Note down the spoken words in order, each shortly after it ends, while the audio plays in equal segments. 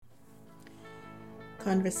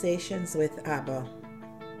Conversations with Abba.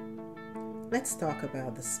 Let's talk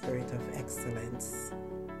about the spirit of excellence.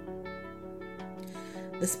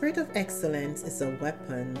 The spirit of excellence is a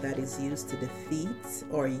weapon that is used to defeat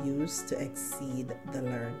or used to exceed the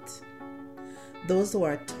learned. Those who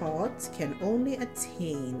are taught can only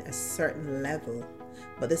attain a certain level,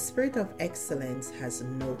 but the spirit of excellence has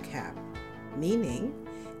no cap, meaning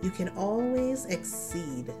you can always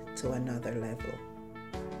exceed to another level.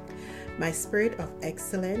 My spirit of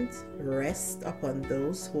excellence rests upon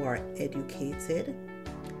those who are educated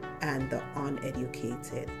and the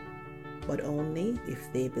uneducated, but only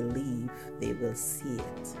if they believe they will see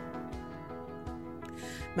it.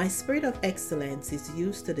 My spirit of excellence is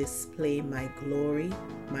used to display my glory,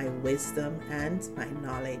 my wisdom, and my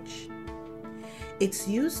knowledge. It's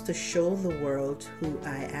used to show the world who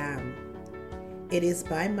I am. It is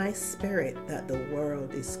by my spirit that the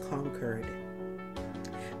world is conquered.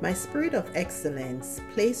 My spirit of excellence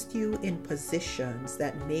placed you in positions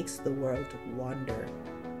that makes the world wonder.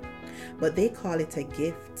 But they call it a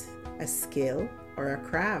gift, a skill, or a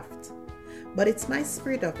craft. But it's my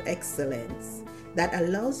spirit of excellence that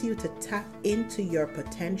allows you to tap into your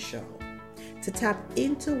potential, to tap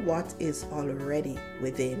into what is already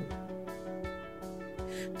within.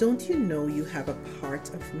 Don't you know you have a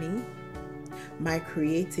part of me? My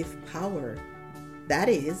creative power, that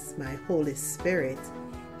is my Holy Spirit.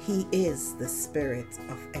 He is the spirit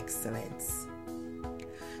of excellence.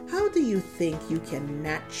 How do you think you can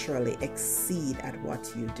naturally exceed at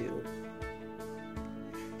what you do?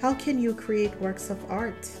 How can you create works of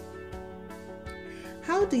art?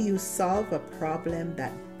 How do you solve a problem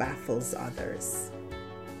that baffles others?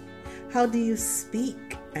 How do you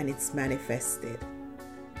speak and it's manifested?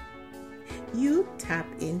 You tap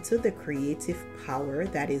into the creative power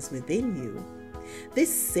that is within you.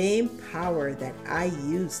 This same power that I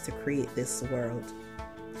used to create this world.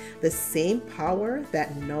 The same power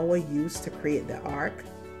that Noah used to create the ark.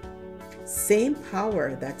 Same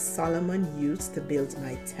power that Solomon used to build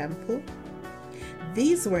my temple.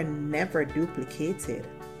 These were never duplicated.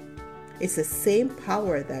 It's the same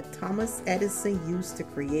power that Thomas Edison used to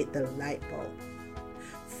create the light bulb.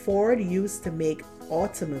 Ford used to make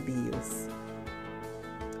automobiles.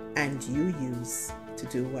 And you use to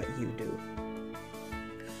do what you do.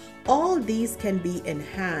 All these can be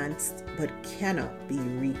enhanced but cannot be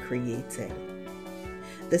recreated.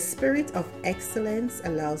 The spirit of excellence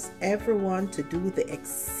allows everyone to do the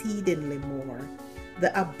exceedingly more,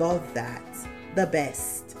 the above that, the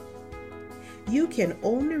best. You can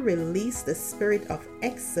only release the spirit of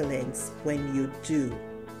excellence when you do.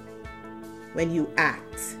 When you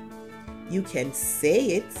act, you can say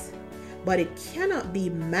it, but it cannot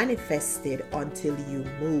be manifested until you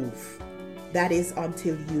move. That is,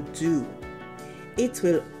 until you do. It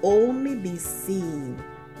will only be seen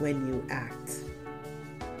when you act.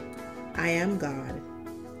 I am God.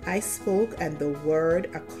 I spoke and the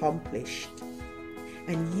word accomplished.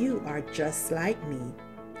 And you are just like me,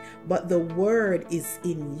 but the word is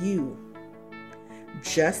in you.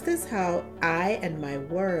 Just as how I and my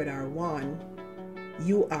word are one,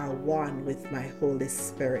 you are one with my Holy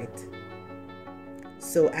Spirit.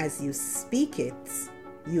 So as you speak it,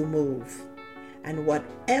 you move. And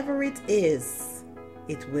whatever it is,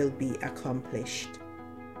 it will be accomplished.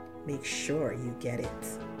 Make sure you get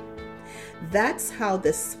it. That's how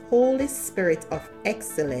this Holy Spirit of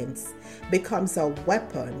excellence becomes a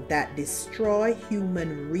weapon that destroys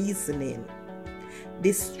human reasoning,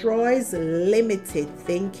 destroys limited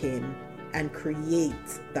thinking, and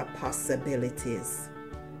creates the possibilities.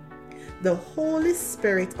 The Holy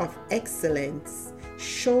Spirit of excellence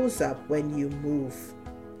shows up when you move.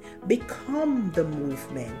 Become the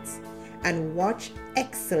movement and watch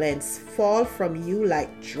excellence fall from you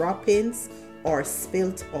like droppings or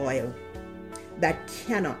spilt oil that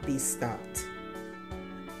cannot be stopped.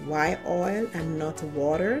 Why oil and not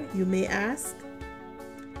water, you may ask?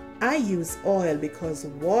 I use oil because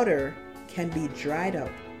water can be dried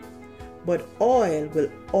up, but oil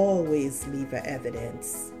will always leave an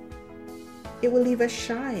evidence. It will leave a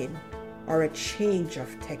shine or a change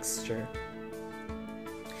of texture.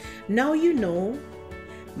 Now you know,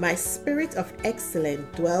 my spirit of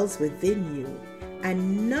excellence dwells within you,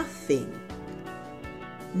 and nothing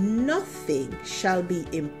shall be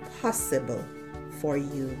impossible for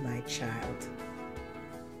you, my child.